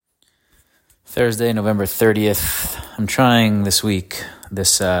Thursday, November 30th. I'm trying this week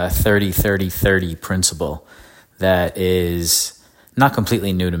this 30-30-30 principle that is not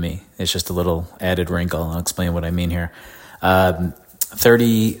completely new to me. It's just a little added wrinkle. I'll explain what I mean here.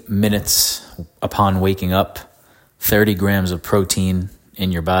 30 minutes upon waking up, 30 grams of protein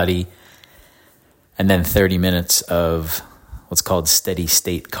in your body, and then 30 minutes of what's called steady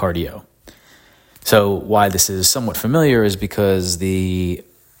state cardio. So why this is somewhat familiar is because the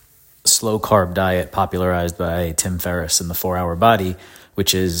slow carb diet popularized by Tim Ferriss in the 4-Hour Body,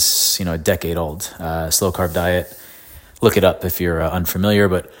 which is, a decade old. Slow carb diet, look it up if you're unfamiliar,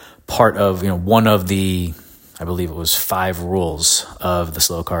 but part of, one of the, I believe it was 5 rules of the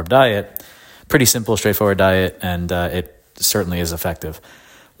slow carb diet, pretty simple, straightforward diet, and it certainly is effective.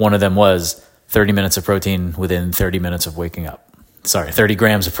 One of them was 30 minutes of protein within 30 minutes of waking up. 30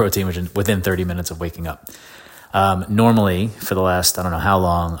 grams of protein within 30 minutes of waking up. Normally, for the last, I don't know how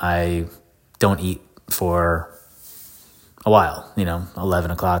long, I don't eat for a while,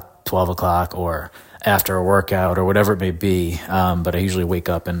 11 o'clock, 12 o'clock, or after a workout or whatever it may be. But I usually wake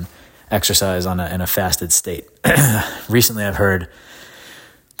up and exercise in a fasted state. Recently, I've heard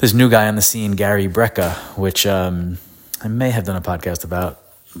this new guy on the scene, Gary Brecka, which I may have done a podcast about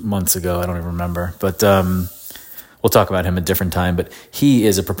months ago. I don't even remember. But we'll talk about him a different time, but he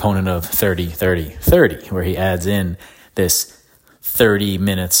is a proponent of 30-30-30, where he adds in this 30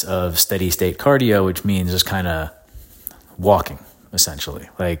 minutes of steady state cardio, which means just kind of walking, essentially,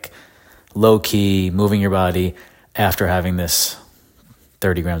 like low key, moving your body after having this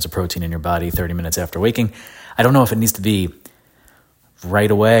 30 grams of protein in your body, 30 minutes after waking. I don't know if it needs to be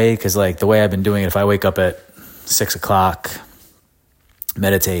right away, because the way I've been doing it, if I wake up at 6 o'clock,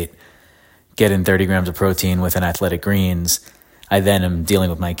 meditate, get in 30 grams of protein with an Athletic Greens. I then am dealing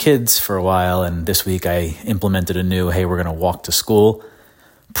with my kids for a while, and this week I implemented a new, hey, we're going to walk to school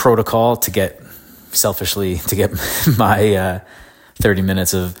protocol to get my 30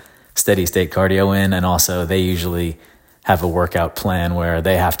 minutes of steady state cardio in, and also they usually have a workout plan where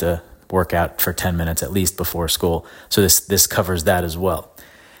they have to work out for 10 minutes at least before school. So this covers that as well.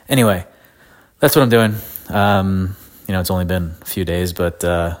 Anyway, that's what I'm doing. It's only been a few days, but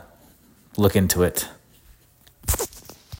look into it.